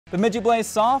Bemidji Blaze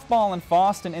softball and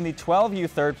Fosston in the 12U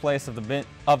third place of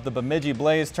the Bemidji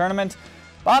Blaze tournament.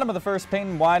 Bottom of the first,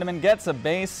 Peyton Weideman gets a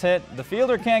base hit. The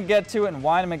fielder can't get to it, and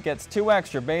Weideman gets 2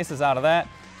 extra bases out of that.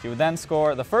 She would then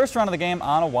score the first run of the game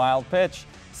on a wild pitch.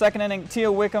 Second inning,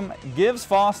 Tia Wickham gives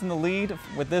Fosston the lead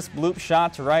with this bloop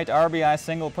shot to right. RBI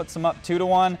single puts them up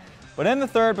 2-1. But in the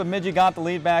third, Bemidji got the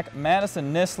lead back.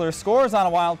 Madison Nisler scores on a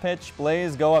wild pitch.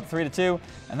 Blaze go up 3-2,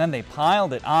 and then they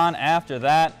piled it on after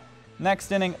that.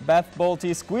 Next inning, Beth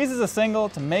Bolte squeezes a single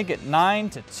to make it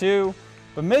 9-2.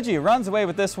 Bemidji runs away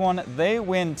with this one. They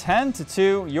win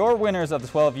 10-2. Your winners of the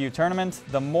 12U tournament,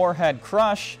 the Moorhead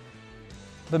Crush.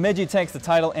 Bemidji takes the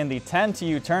title in the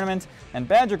 10-U tournament, and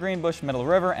Badger Greenbush, Middle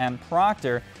River, and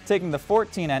Proctor taking the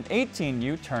 14 and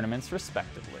 18U tournaments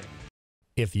respectively.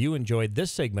 If you enjoyed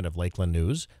this segment of Lakeland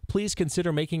News, please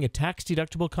consider making a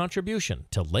tax-deductible contribution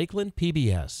to Lakeland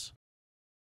PBS.